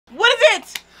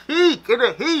He. Get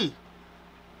a he.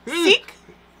 Seek.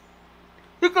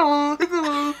 Hickaroo.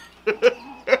 Hickaroo.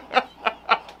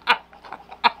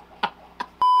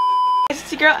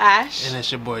 It's your girl Ash. And it's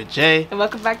your boy Jay. And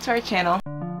welcome back to our channel.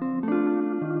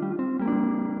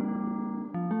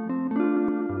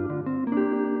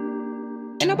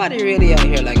 Ain't nobody really out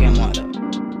here like him though.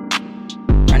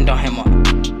 Run down him up.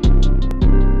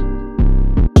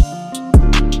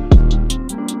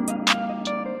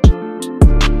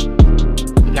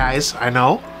 Guys, I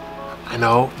know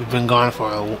we've been gone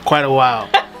for quite a while,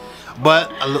 but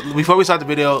before we start the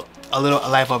video, a little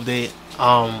life update.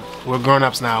 We're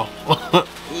grown-ups now.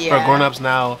 Yeah. We're grown-ups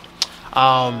now.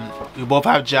 We both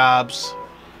have jobs.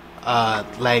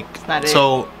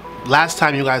 So last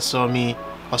time you guys saw me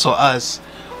or saw us,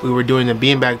 we were doing the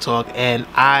beanbag talk, and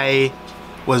I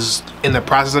was in the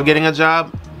process of getting a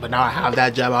job, but now I have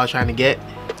that job I was trying to get.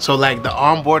 So like the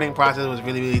onboarding process was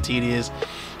really tedious.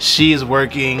 She is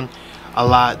working a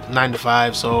lot, 9 to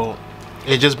 5, so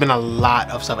it's just been a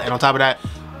lot of stuff. And on top of that,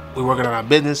 we're working on our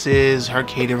businesses, her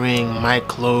catering, my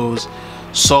clothes.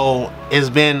 So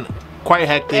it's been quite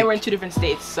hectic. And we're in 2 different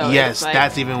states, so yes, like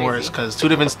that's even worse because 2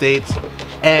 different states.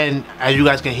 And as you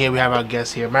guys can hear, we have our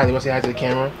guest here. Miley, what's say hi to the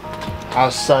camera? Our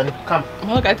son, come.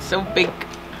 Oh, that's so big.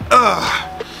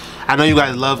 Ugh. I know you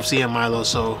guys love seeing Milo,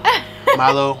 so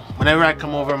Milo, whenever I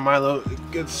come over, Milo,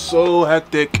 it gets so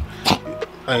hectic.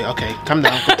 Hey, okay, come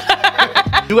down.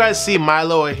 You guys see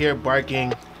Milo or hear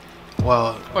barking,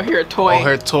 well, or hear a toy. Or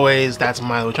her toys, that's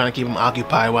Milo. We're trying to keep him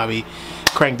occupied while we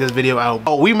crank this video out.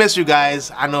 Oh, we miss you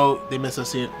guys. I know they miss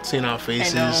us seeing our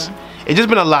faces. It's just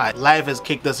been a lot. Life has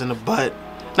kicked us in the butt.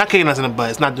 Not kicking us in the butt,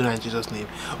 it's not doing that in Jesus' name.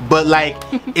 But like,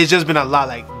 it's just been a lot.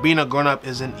 Like, being a grown-up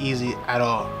isn't easy at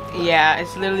all. Yeah,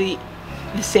 it's literally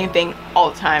the same thing all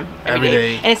the time, every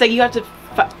day. And it's like you have to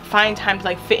find time to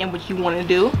like fit in what you want to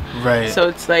do. Right. So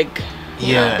it's like,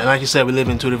 yeah, and like you said, we live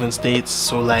in 2 different states,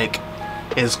 so like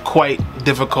it's quite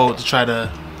difficult to try to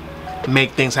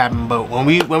make things happen. But when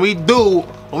we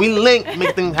link,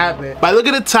 make things happen. But look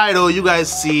at the title, you guys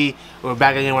see we're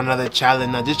back again with another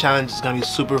challenge. Now this challenge is gonna be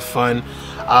super fun.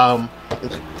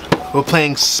 We're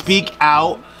playing Speak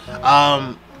Out.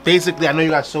 Basically, I know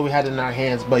you guys saw we had it in our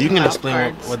hands, but you can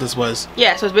explain what this was.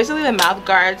 Yeah, so it's basically the mouth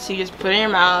guard. So you just put it in your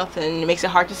mouth and it makes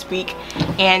it hard to speak.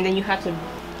 And then you have to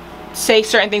say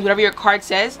certain things, whatever your card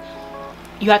says,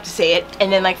 you have to say it.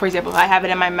 And then like, for example, if I have it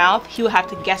in my mouth, he will have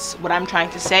to guess what I'm trying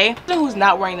to say. Who's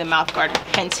not wearing the mouth guard,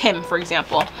 hence him, for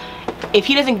example. If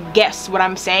he doesn't guess what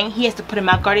I'm saying, he has to put a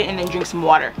mouth guard in and then drink some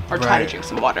water, or try to drink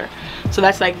some water. So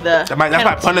that's like the that's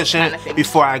my punishment kind of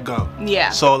before I go.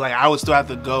 Yeah. So like I would still have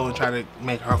to go and try to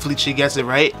make her. Hopefully she gets it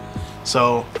right.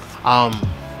 So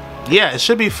yeah, it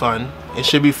should be fun. It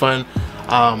should be fun.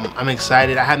 I'm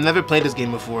excited. I have never played this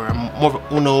game before. I'm more of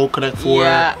an Uno Connect 4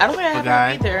 yeah, I don't think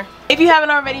I have either. If you haven't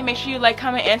already, make sure you like,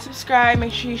 comment, and subscribe.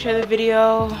 Make sure you share the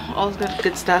video. All this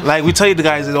good stuff. Like we tell you the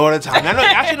guys all the time. I know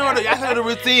y'all should know the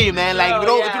routine, man. Like if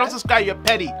you don't subscribe, you're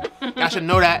petty. Y'all should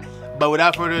know that. But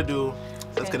without further ado,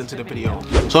 let's get into the video.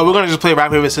 So we're gonna just play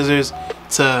rock paper scissors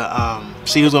to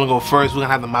see who's gonna go first. We're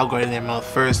gonna have the mouth guard in their mouth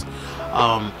first.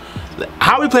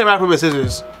 How we play rock paper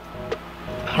scissors?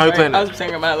 How we playing? I was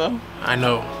saying Milo. I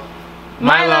know.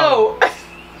 Milo.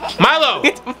 Milo.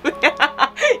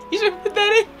 You should put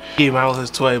that in. Yeah, Milo's his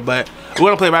toy, but we're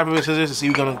gonna play rock paper scissors to see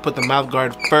who's gonna put the mouth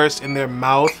guard first in their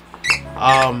mouth.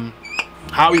 How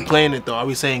are we playing it though? Are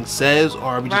we saying says or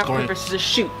are we just going? Rock paper scissors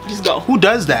shoot. Just go. Who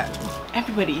does that?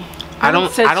 Everybody. I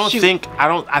think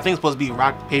it's supposed to be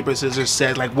rock paper scissors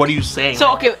says. Like, what are you saying?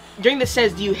 So okay, during the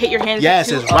says, do you hit your hands?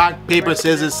 Yes, it's rock paper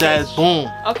scissors says boom.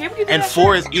 Okay, we can do and that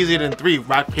 4 is easier than 3.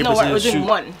 Rock paper scissors shoot. No,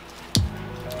 we're doing 1.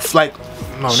 It's like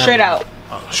no, straight out.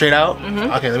 Oh, straight out.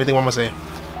 Okay, let me think what I'm gonna say.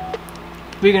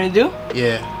 What you gonna do?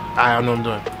 Yeah, I don't know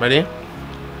what I'm doing. Ready?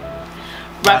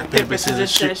 Rock paper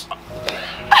scissors shoot.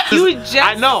 You just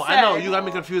I know. You got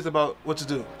me confused about what to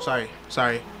do. Sorry.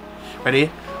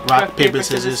 Ready? Rock paper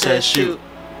scissors says shoot.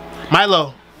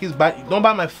 Milo, don't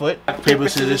bite my foot. Rock paper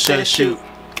scissors says shoot.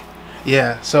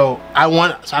 Yeah. So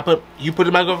you put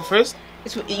it back over first.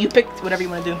 You pick whatever you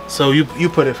want to do. So you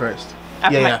put it first. I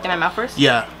put in my mouth first.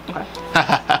 Yeah. Okay.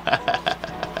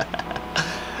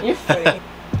 You're funny.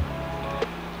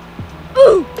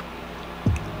 Ooh.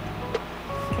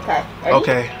 Okay. Ready?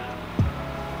 Okay.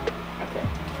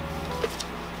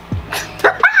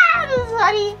 This is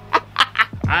funny.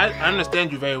 I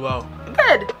understand you very well.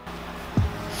 Good.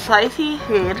 Spicy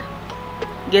food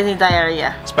gives me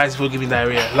diarrhea. Spicy food gives me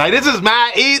diarrhea. Like, this is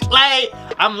my eat. Like,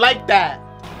 I'm like that.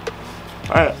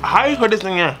 Alright, how you put this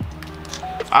thing in?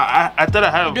 I thought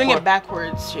I had it. You're doing it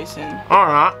backwards, Jason. Oh,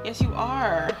 not? Yes, you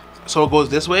are. So it goes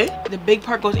this way? The big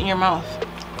part goes in your mouth.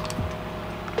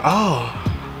 Oh.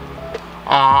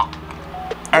 Are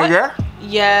you there?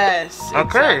 Yes.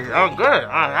 Okay, Exactly. I'm good.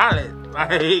 I got it.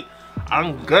 Like,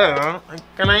 I'm good, huh?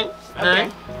 Can I? Okay.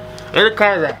 Where the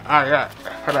car's at? Oh, yeah.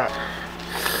 Hold on.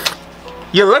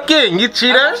 You're looking, you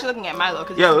cheater. I'm actually looking at Milo.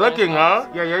 Cause You're looking, huh?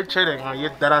 Yeah, you're cheating, huh?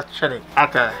 You're dead ass cheating.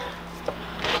 Okay.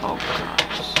 Oh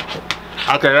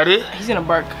gosh. Okay, ready? He's gonna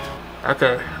bark.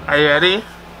 Okay. Are you ready?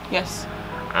 Yes.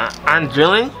 I'm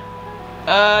drilling.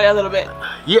 A little bit.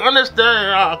 You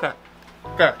understand? Oh, okay.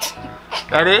 Okay.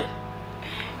 Ready?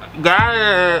 God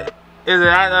is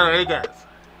right on the guys.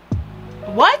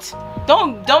 What?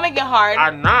 Don't make it hard.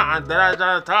 I'm not. I'm dead ass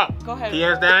trying to talk. Go ahead. You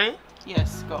understand?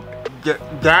 Yes. Go.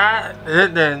 God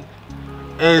then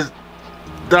is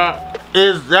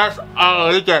that's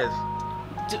all he gets.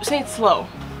 Say it slow.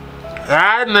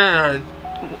 God then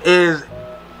is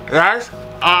that's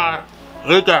all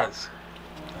he gets.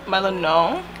 Milo,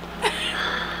 no.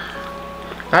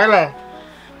 Hello.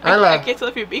 I can't tell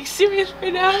if you're being serious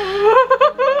right now.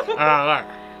 Alright.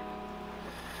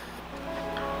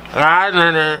 God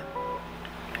then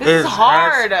This is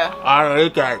hard. All he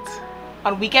gets.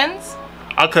 On weekends?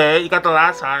 Okay, you got the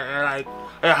last time, and like,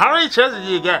 how many chances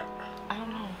do you get? I don't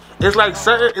know. It's like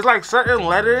certain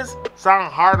letters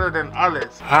sound harder than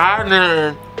others.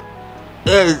 Harder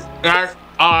is that's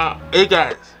all it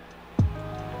gets.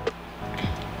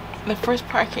 The first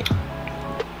part I can't.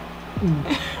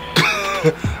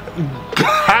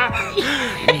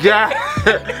 God.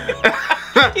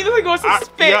 He literally goes to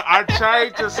spit. Yeah, I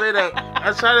tried to say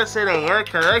the word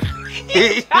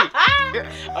correctly.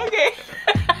 Okay.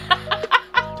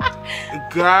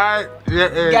 God.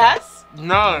 Yes?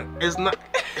 No, it's not.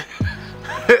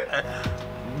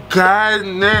 God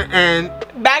and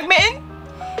Badminton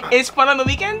is fun on the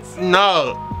weekends?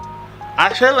 no.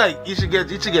 I feel like you should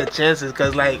get chances,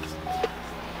 cause like,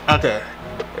 okay,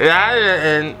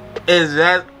 and is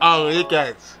that all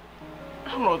weekends?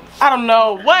 I don't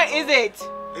know. What is it?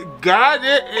 God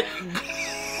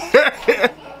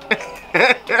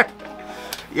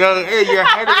Yo, hey, your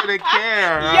head is in the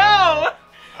camera.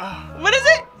 Yo! What is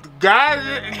it? God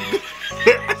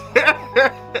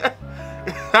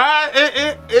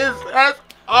it is that's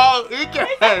all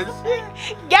weekends.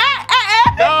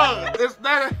 No, it's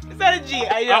not. It's not a G.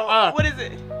 I know. What is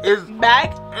it? It's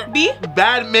B?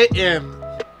 badminton.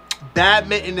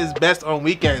 Badminton is best on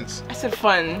weekends. I said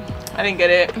fun. I didn't get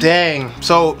it. Dang.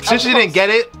 So since she didn't get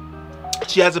it,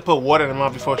 she has to put water in her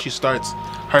mouth before she starts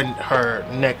her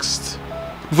next.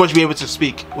 Before she be able to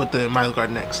speak with the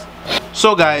MOUTHGUARD next.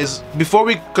 So guys, before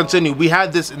we continue, we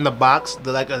have this in the box.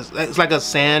 It's like a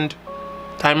sand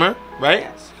timer, right?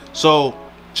 Yes. So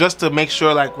just to make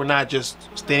sure like we're not just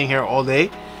standing here all day,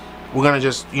 we're gonna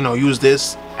just use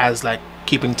this as like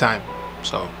keeping time.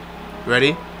 So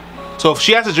ready? So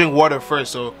she has to drink water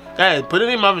first. So guys, put it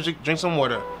in your mouth and drink some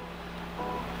water.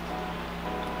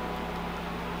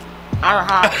 I don't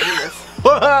know how to do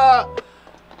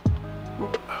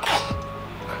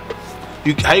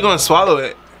this. How you gonna swallow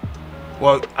it?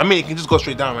 Well, I mean, you can just go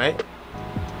straight down, right?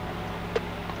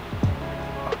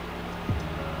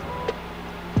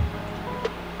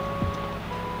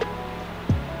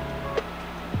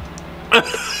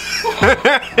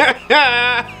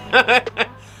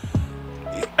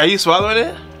 Are you swallowing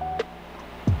it?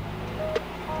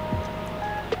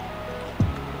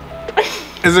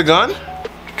 Is it gone?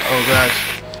 Oh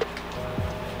gosh.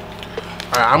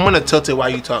 Alright, I'm gonna tilt it while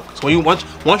you talk. So when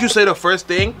once you say the first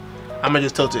thing, I'm gonna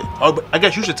just tilt it. Oh, but I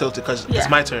guess you should tilt it because it's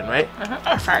my turn, right?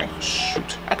 Oh, sorry.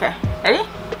 Shoot. Okay. Ready?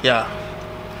 Yeah.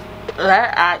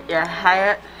 Let out your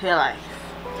higher feelings.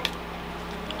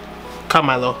 Come,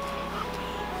 Milo.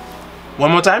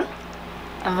 One more time.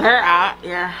 Let out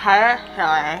your higher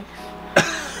feelings.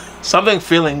 Something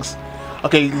feelings.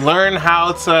 Okay, learn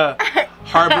how to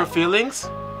harbor feelings.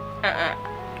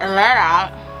 Let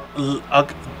out.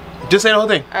 Okay. Just say the whole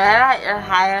thing. Let out your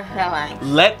higher feelings.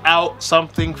 Let out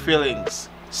something feelings.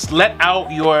 Let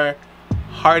out your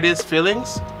hardest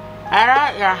feelings. Let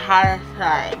out your higher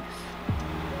feelings.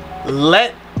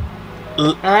 Let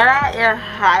out your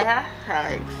higher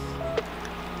feelings.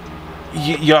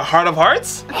 Your heart of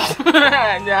hearts?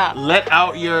 No. Let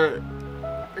out your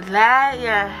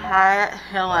higher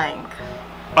feelings.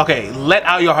 Okay, let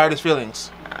out your hardest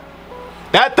feelings.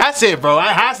 That's it, bro.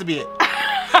 That has to be it.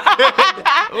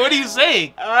 What are you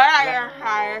saying? Let out your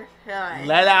higher feelings.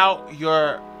 Let out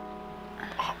your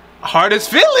hardest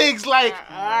feelings, like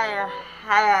Let out your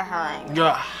higher feelings.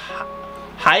 your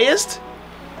highest.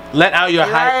 Let out your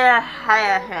Let out your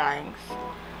higher feelings.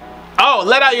 Oh,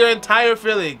 let out your entire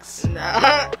feelings. No.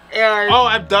 Oh,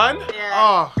 I'm done?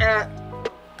 Oh,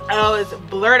 it's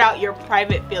blurt out your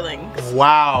private feelings.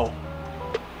 Wow.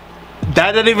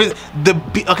 That doesn't even the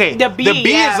B. Okay, The B, the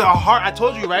B yeah. is a hard. I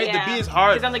told you right. Yeah. The B is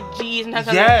hard. It sounds like G, sometimes it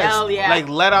sounds Yes, like L. Yeah. like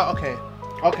let out. Okay,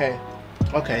 okay,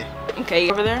 okay. Okay,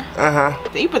 over there. Uh huh.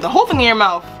 You put the whole thing in your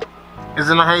mouth.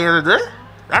 Isn't that how you have to do it?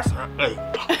 That's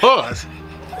hey, pause.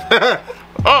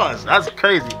 Pause. That's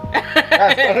crazy.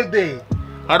 That's crazy.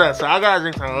 Hold on. So I gotta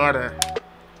drink some water.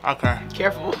 Okay.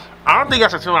 Careful. I don't think I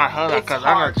should turn my head up It's because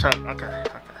I'm hard. gonna choke. Okay.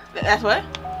 Okay. That's what?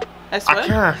 That's I what?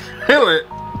 can't feel it.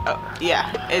 Oh,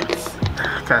 yeah. It's.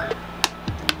 Okay.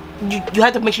 You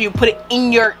have to make sure you put it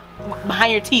in your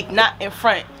behind your teeth, not in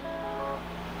front.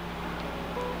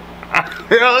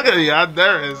 Yo, look at me. I'm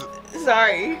nervous.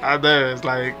 Sorry. I'm nervous.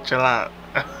 Like, chill out.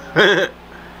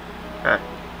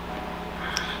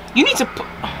 You need to put.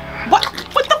 What?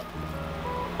 What the?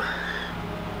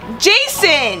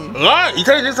 Jason! What? You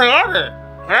take this thing order.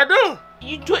 What I do?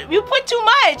 You put too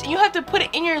much, and you have to put it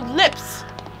in your lips.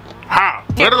 How?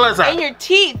 Where the lights at? In your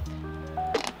teeth.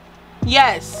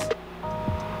 Yes.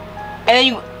 And then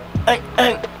you.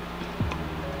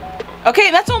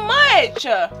 Okay, that's so much.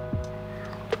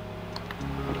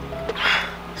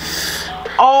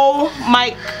 Oh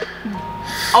my.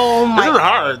 Oh my. This is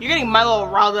hard. You're getting my little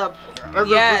riled up. Let's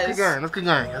keep going. Let's keep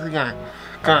going. Let's keep going.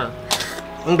 Come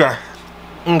on. Okay.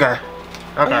 Okay.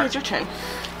 Oh, Okay. it's your turn.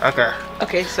 Okay.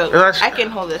 Okay, so Relax. I can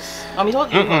hold this. Want me to hold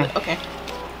it? You hold it. Okay.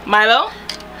 Milo.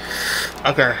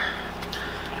 Okay.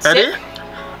 Ready? Sit.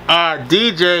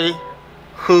 DJ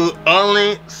who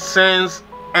only sends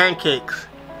pancakes.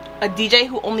 A DJ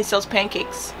who only sells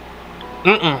pancakes.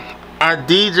 A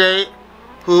DJ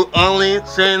who only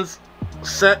sends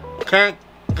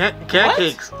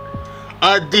pancakes.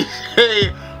 A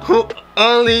DJ who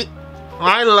only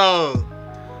Milo.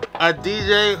 A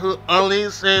DJ who only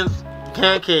sends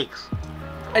pancakes.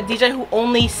 A DJ who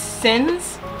only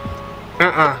sends?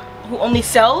 Who only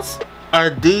sells? A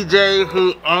DJ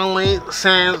who only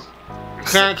sends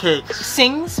pancakes.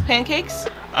 Sings pancakes?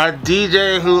 A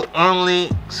DJ who only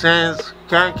sends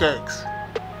pancakes.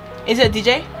 Is it a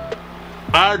DJ?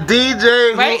 A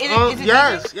DJ who Right? Is it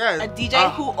yes, DJ? yes. A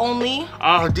DJ who only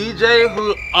A DJ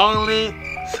who only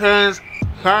sends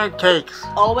pancakes.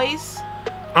 always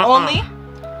only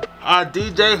A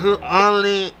DJ who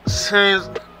only sends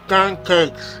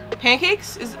pancakes.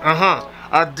 pancakes is A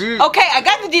DJ. okay. I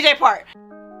got the DJ part.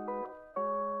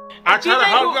 I try to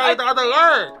help you with the other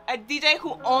word. A DJ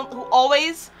who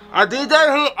always A DJ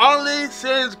who only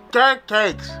sends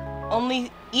pancakes.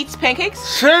 only eats pancakes.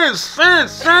 Sends. I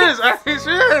mean,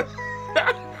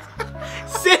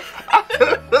 sends.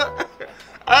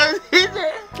 A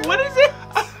DJ. What is it?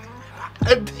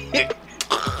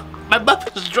 My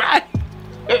mouth is dry.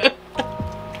 A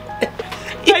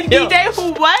DJ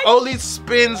who what? Only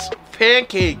spins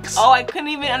pancakes. Oh, I couldn't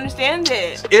even understand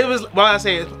it. It was what I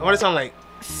say. What it sound like?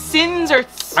 Sins or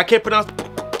I can't pronounce.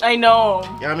 I know. You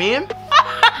know what I mean?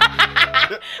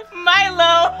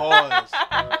 Milo. Pause.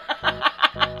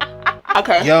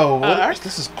 Okay. Yo, what?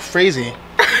 This is crazy.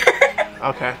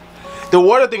 Okay. The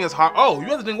water thing is hard. Oh, you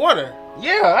have to drink water.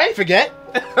 Yeah, I ain't forget.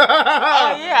 Oh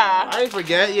yeah. I ain't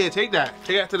forget. Yeah, take that.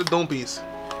 Take that to the dome piece.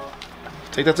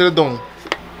 Take that to the dome.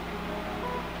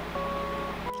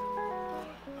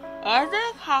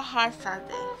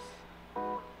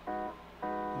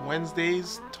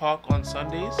 Wednesdays talk on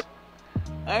Sundays.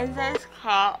 Wednesdays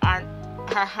call on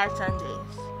her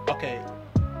Sundays. Okay,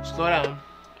 slow down.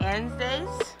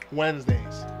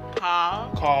 Wednesdays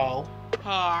call Call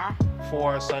her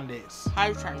for Sundays.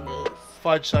 Sundays.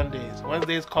 Fudge Sundays.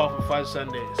 Wednesdays call for fudge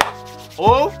Sundays.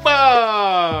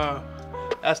 Opa!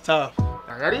 That's tough.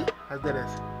 Now ready? Let's do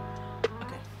this.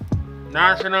 Okay.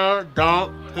 National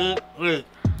Don't Hate Week.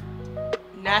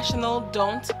 National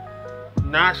Don't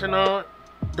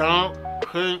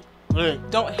Hate Week.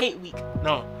 Hate Week.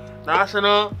 No.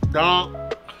 National Don't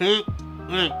Hate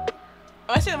Week.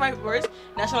 Am I saying the right words?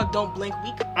 National Don't Blink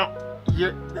Week. I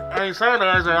ain't saying the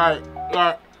words right.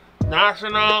 But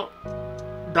National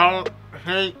Don't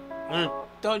Hate Week.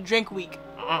 Don't Drink Week.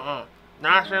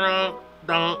 National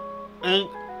Don't Ink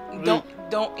Week.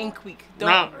 Don't Ink Week.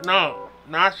 No.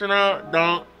 National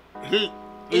Don't Heat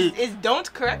Week. Is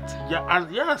don't correct?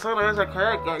 Yeah, some of those are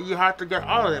correct. You have to get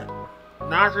all of it.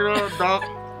 National Don't.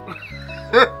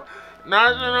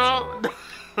 National.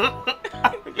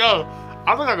 Yo,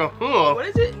 I think I go fool. What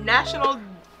is it? National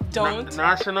Don't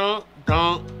National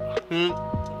Don't Hate.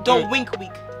 Don't Wink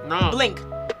Week. No. Blink.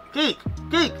 Geek.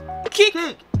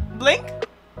 Kick. Blink.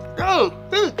 Go.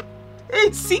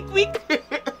 Geek. Seek Week.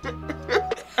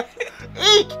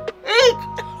 Eek.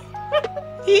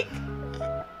 Heek.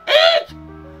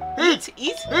 Eek.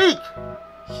 Eat. Eek.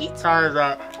 Heat. Time's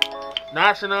up.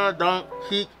 National Don't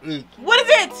Heat Week. What is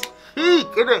it? He.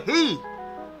 Get a he.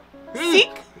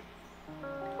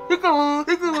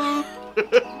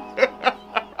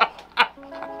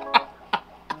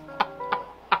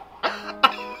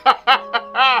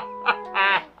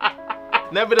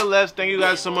 Nevertheless, thank you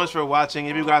guys so much for watching.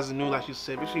 If you guys are new, like you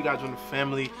said, make sure you guys join the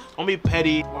family. Don't be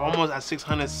petty. We're almost at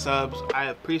 600 subs.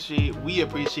 We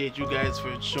appreciate you guys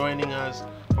for joining us,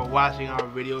 for watching our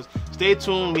videos. Stay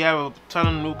tuned. We have a ton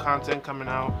of new content coming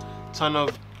out. Ton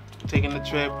of taking the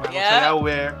trip. I'm gonna tell you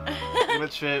where. Taking the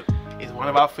trip. It's one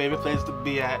of our favorite places to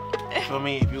be at. Feel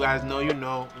me? If you guys know, you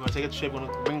know. We're gonna take a trip. We're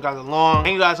gonna bring you guys along.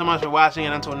 Thank you guys so much for watching,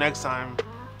 and until next time,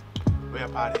 we're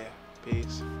up out of here.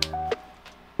 Peace.